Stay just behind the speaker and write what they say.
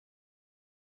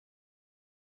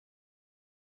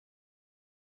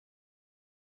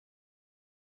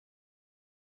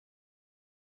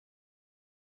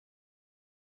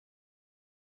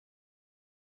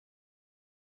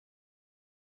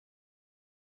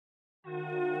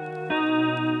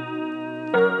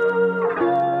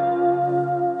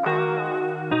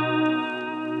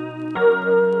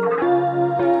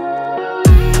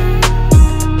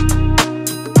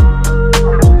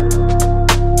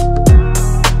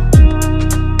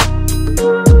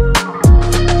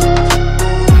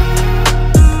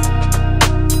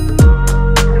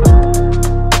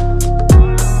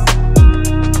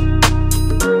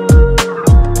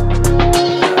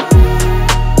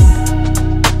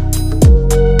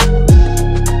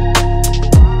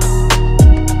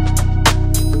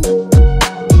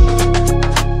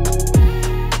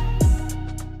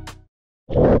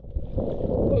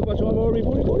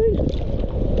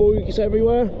Boogies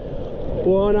everywhere,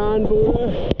 one hand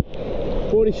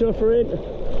body suffering.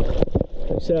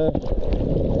 Let's let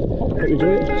me do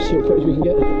it, see what footage we can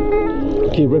get.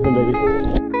 Keep ripping, baby.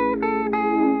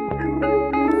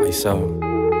 Like so,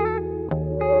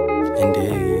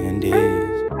 indeed.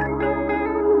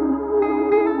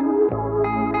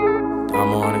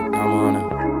 I'm on it.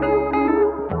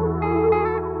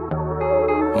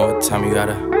 More time you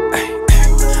gotta.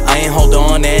 I ain't hold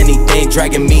on to anything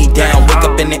dragging me down. Wake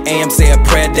up in the AM, say a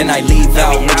prayer, then I leave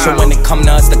out. Make sure when it come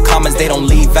to us, the comments, they don't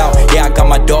leave out. Yeah, I got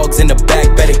my dogs in the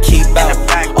back, better keep out.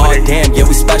 Oh damn, yeah,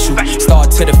 we special.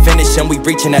 Start to the finish and we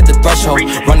reaching at the threshold.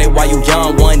 Run it while you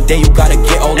young, one day you gotta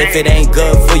get old. If it ain't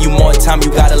good for you, more time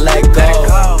you gotta let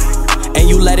go. And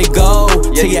you let it go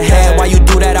to your head. Why you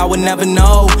do that, I would never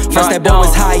know. First that boy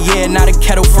was high, yeah, now the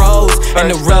kettle froze. And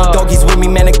the real doggies with me,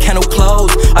 man, the kennel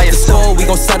closed. Up the soul, we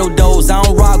gon' settle those. I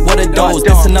don't rock, what are those?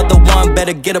 This another one,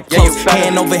 better get up close.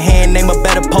 Hand over hand, name a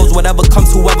better pose. Whatever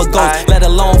comes, whoever goes. Let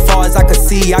alone far as I can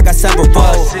see, I got several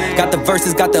rows. Got the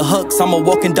verses, got the hooks, I'm a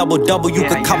walking double-double. You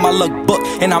could cop my lookbook,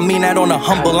 and I mean that on a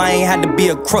humble. I ain't had to be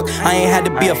a crook, I ain't had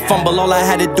to be a fumble. All I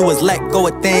had to do is let go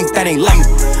of things that ain't like me.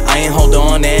 I ain't hold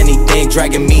on to anything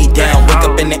dragging me down. Wake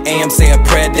up in the AM, say a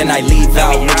prayer, then I leave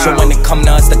out. Make sure when it come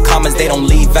to us, the comments, they don't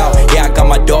leave out. Yeah, I got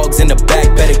my dogs in the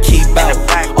back, better keep out.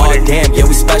 Oh damn, yeah,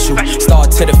 we special.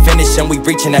 Start to the finish and we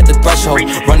reaching at the threshold.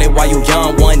 Run it while you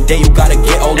young, one day you gotta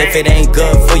get old. If it ain't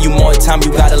good for you, more time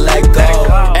you gotta let go.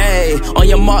 Hey, on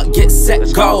your mark, get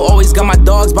set, go. Always got my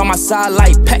dogs by my side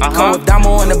like Petco. If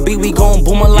Damo on the beat, we gon'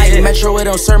 boom like Metro. It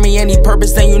don't serve me any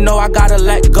purpose, then you know I gotta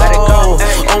let go.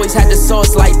 Always had the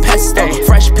sauce like pesto.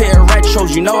 Fresh pair of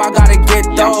retros, you know I gotta get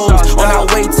those. On our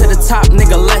way to the top,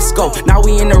 nigga, let's go. Now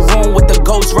we in the room with the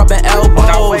ghost rubbing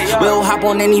elbows. We'll hop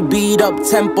on any beat up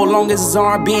tempo, long as it's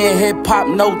R&B and hip hop,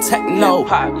 no techno.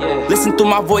 Listen through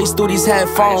my voice through these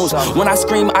headphones. When I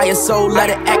scream ISO, let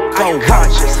it echo.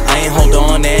 I ain't hold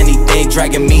on to anything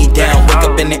dragging me down. Wake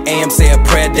up in the AM, say a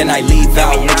prayer, then I leave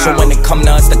out. Make sure when it come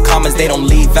to us, the comments, they don't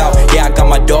leave out. Yeah, I got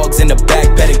my dogs in the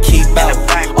back, better keep out.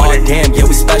 Oh damn, yeah,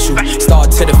 we special.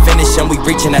 Start to the finish and we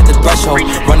reaching at the threshold.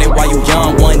 Run it while you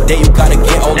young, one day you gotta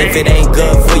get old. If it ain't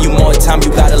good for you, more time you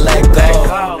gotta let go.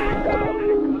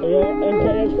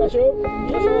 MKM special.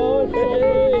 That's on.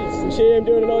 You see him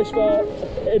doing a nice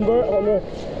invert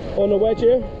on the wedge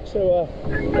here. So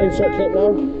insert clip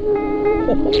now.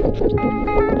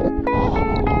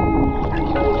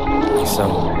 So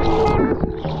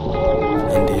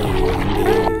indeed.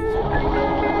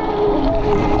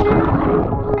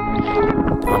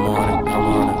 I'm on it.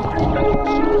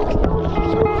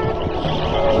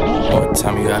 More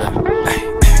time you gotta.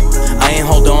 I ain't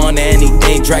hold on to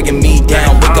anything dragging me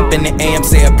down. Wake up in the AM,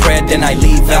 say a prayer, then I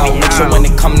leave out. Make sure when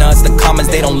it come to us, the comments,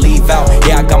 they don't leave out.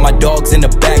 Yeah, I got my dogs in the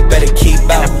back, better keep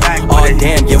out. Oh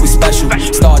damn, yeah, we special.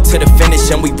 Start to the finish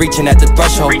and we reaching at the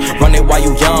threshold. Run it while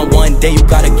you young, one day you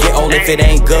gotta get old. If it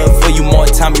ain't good for you, more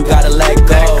time you gotta let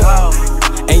go.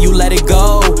 And you let it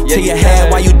go to your head.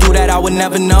 Why you do that, I would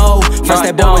never know. First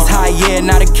that boy was high, yeah,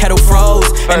 now the kettle froze.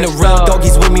 And the real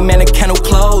doggies with me, man, the kennel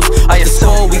closed. Up the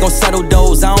soul, we gon' settle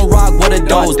those. I don't rock, what are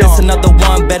those? This another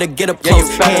one, better get up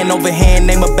close. Hand over hand,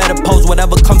 name a better pose.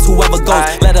 Whatever comes, whoever goes.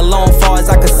 Let alone far as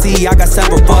I can see, I got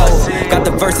several rows. Got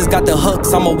the verses, got the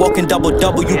hooks, I'm a walking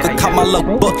double-double. You could cop my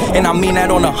lookbook, and I mean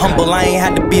that on a humble. I ain't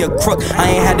had to be a crook,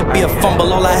 I ain't had to be a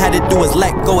fumble. All I had to do is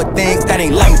let go of things that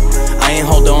ain't like me. I ain't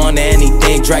hold on to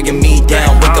anything dragging me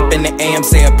down. Wake up in the AM,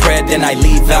 say a prayer, then I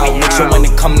leave out. Make sure when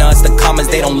it come to us, the comments,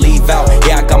 they don't leave out.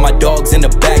 Yeah, I got my dogs in the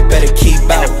back, better keep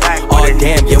out. Oh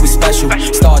damn, yeah, we special.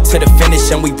 Start to the finish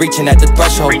and we reaching at the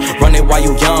threshold. Run it while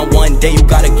you young, one day you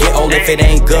gotta get old. If it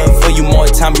ain't good for you, more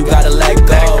time you gotta let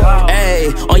go.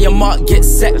 Hey, on your mark, get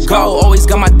set, go. Always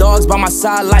got my dogs by my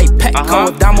side like Petco.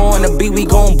 If Damo on the beat, we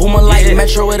gon' boom like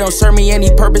Metro. It don't serve me any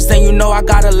purpose, then you know I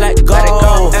gotta let go.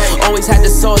 Always had the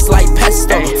sauce like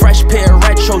pesto. Fresh pair of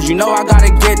retros, you know I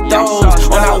gotta get those.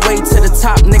 On our way to the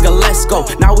top, nigga, let's go.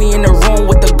 Now we in the room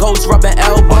with the ghost rubbing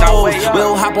elbows.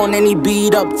 We'll hop hop on any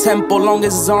beat up tempo, long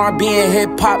as it's R&B and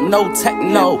hip hop, no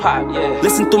techno.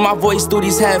 Listen through my voice through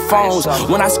these headphones.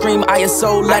 When I scream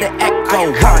ISO, let it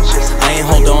echo. I ain't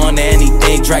hold on to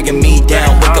anything dragging me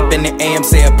down. Wake up in the AM,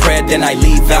 say a prayer, then I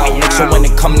leave out. Make sure when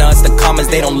it come to us, the comments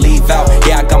they don't leave out.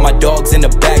 Yeah, I got my dogs in the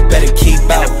back, better keep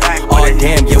out. Oh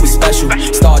damn, yeah we special.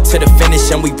 Start to the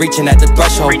finish and we reaching at the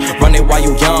threshold. Run it while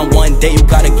you young, one day you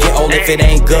gotta get old. If it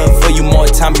ain't good for you, more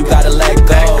time you gotta let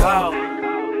go.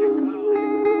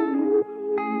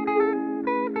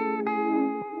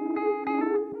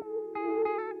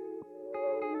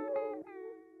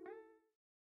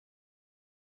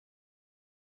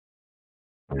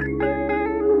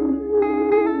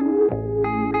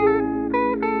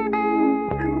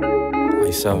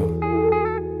 So,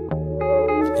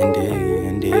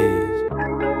 indeed.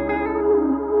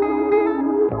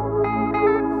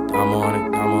 I'm on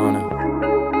it.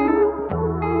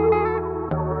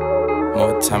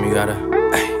 More time you gotta.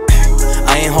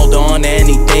 I ain't hold on to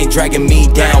anything dragging me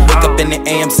down. Wake up in the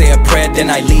AM, say a prayer, then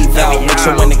I leave out. Make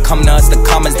sure when it come to us, the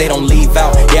comments they don't leave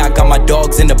out. Yeah, I got my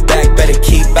dogs in the back, better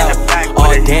keep out.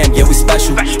 Oh damn, yeah we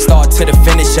special. Start to the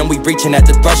finish and we reaching at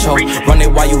the threshold. Run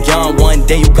it while you young, one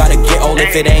day you gotta get old.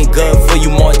 If it ain't good for you,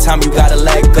 more time you gotta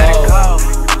let go.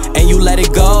 And you let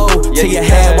it go to your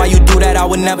head. Why you do that, I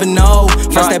would never know.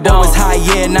 First that boy was high,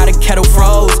 yeah, now the kettle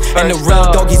froze. And the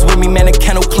real doggies with me, man, the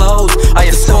kennel closed. Up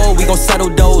the soul, we gon' settle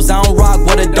those. I don't rock,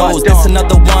 what are those? This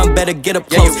another one, better get up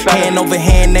close. Hand over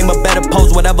hand, name a better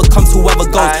pose. Whatever comes, whoever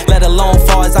goes. Let alone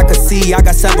far as I can see, I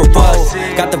got several rows.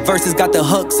 Got the verses, got the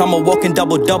hooks, I'm a walking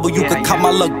double-double. You could cop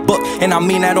my look book, and I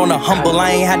mean that on a humble.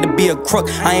 I ain't had to be a crook,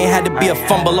 I ain't had to be a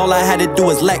fumble. All I had to do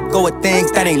is let go of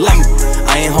things that ain't like me.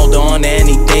 I ain't hold on to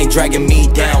anything dragging me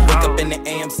down. Wake up in the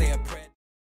AM, say a prayer.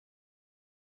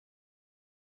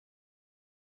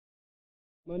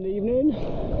 Monday evening,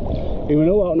 here we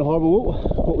know, out on the harbour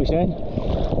walk, what we said.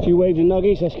 A few waves and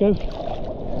nuggies, let's go.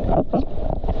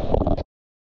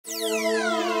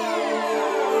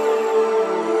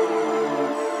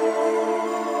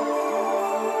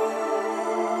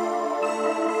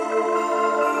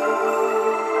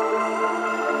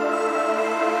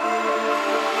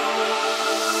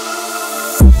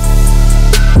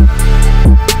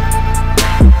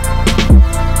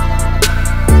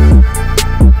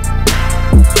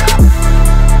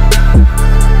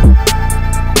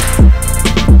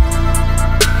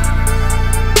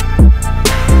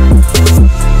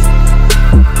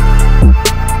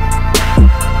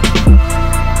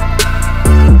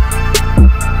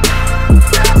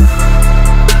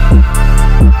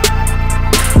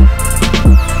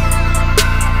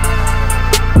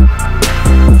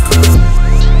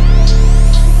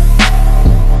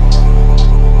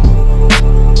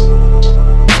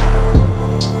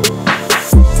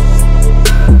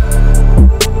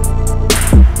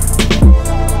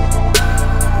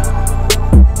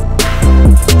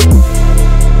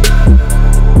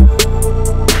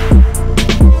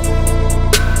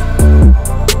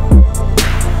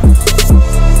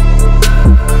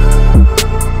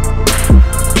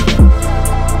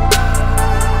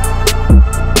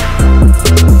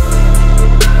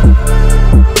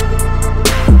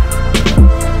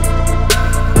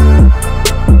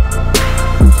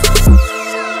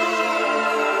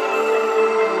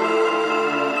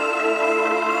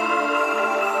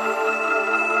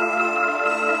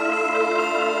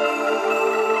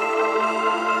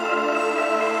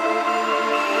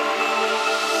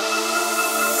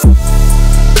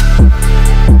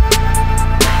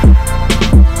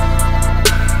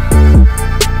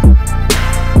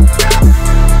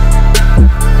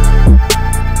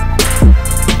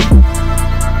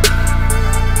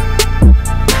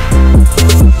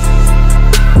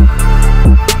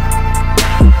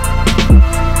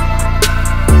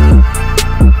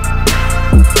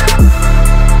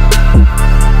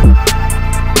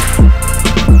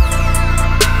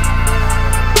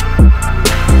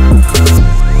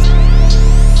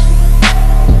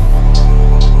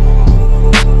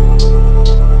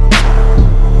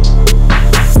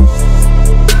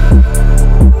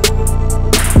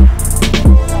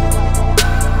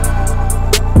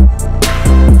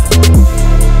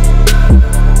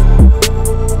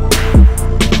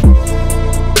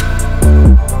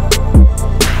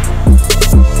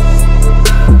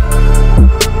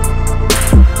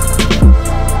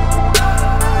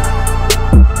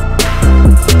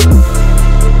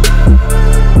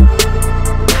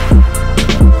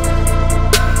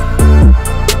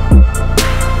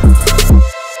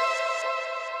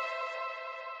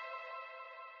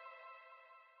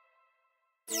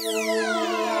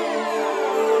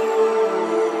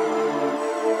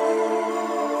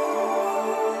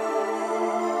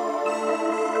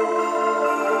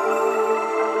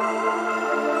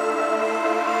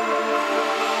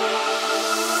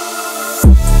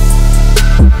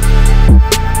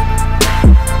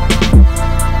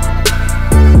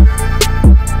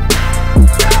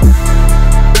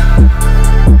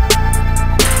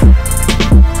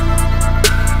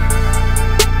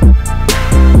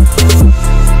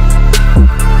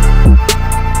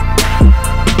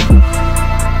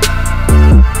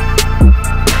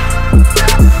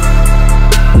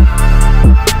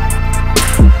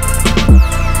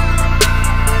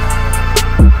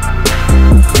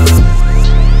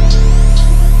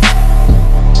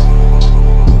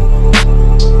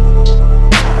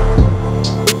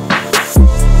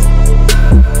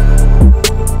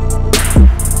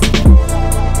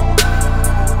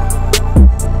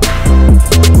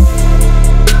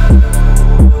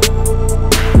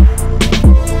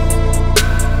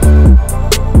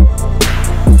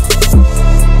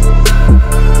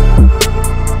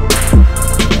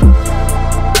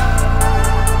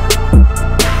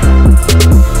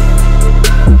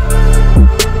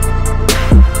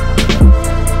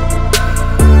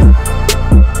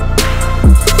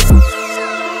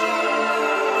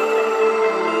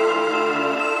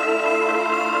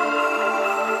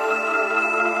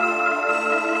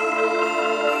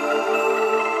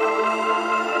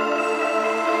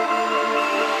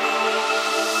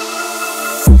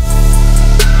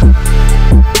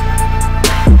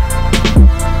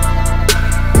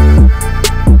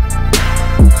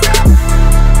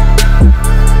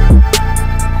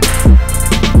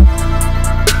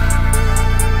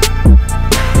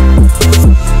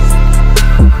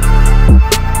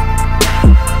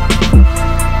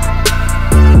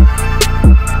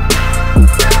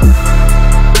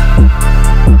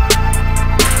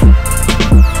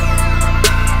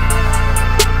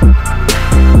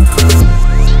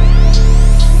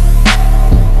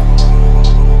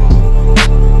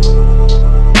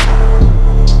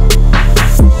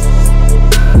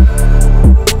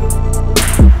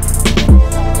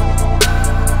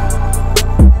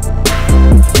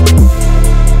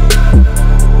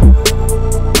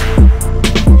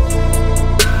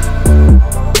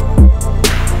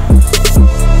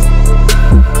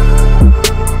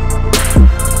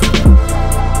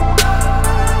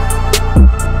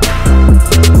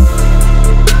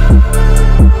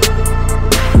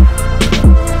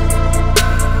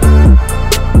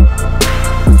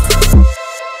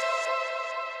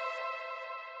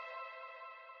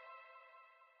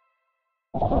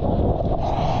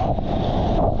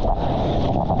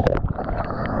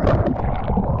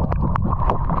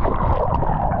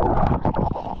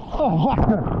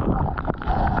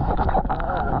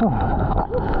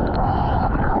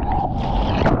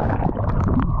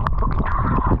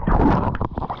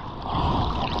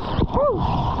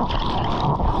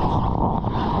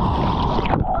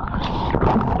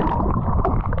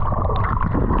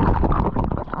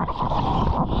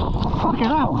 Fucking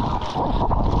hell!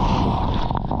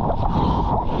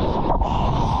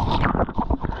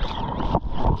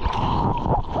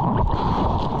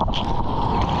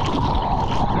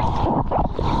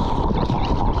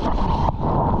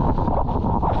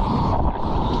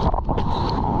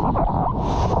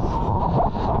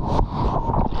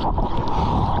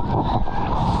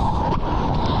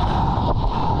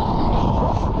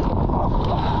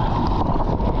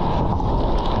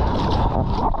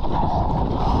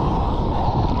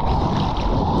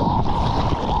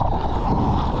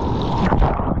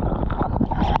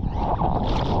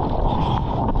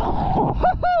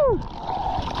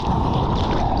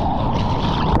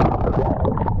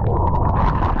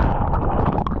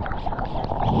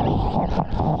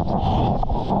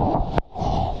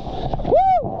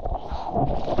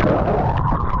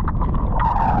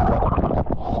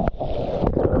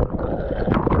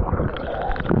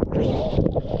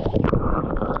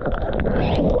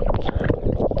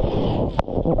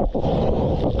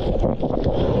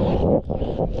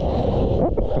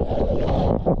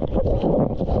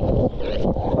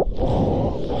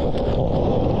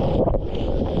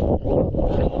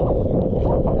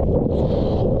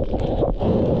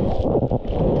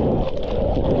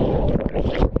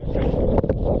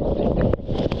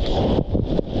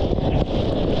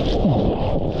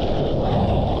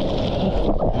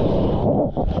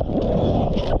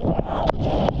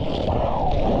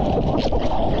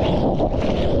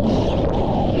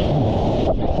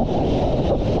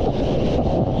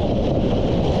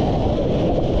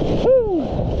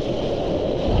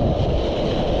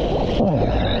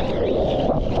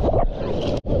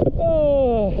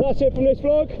 That's it from this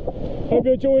vlog. Hope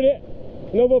you enjoyed it.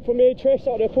 Another one from me, Trish,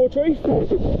 out there, Portreath.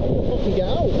 Fucking get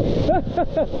out.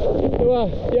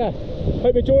 So, yeah,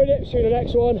 hope you enjoyed it. See you in the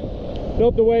next one.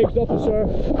 Love the waves, love the surf.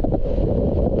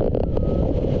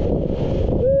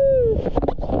 Woo!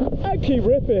 And keep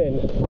ripping.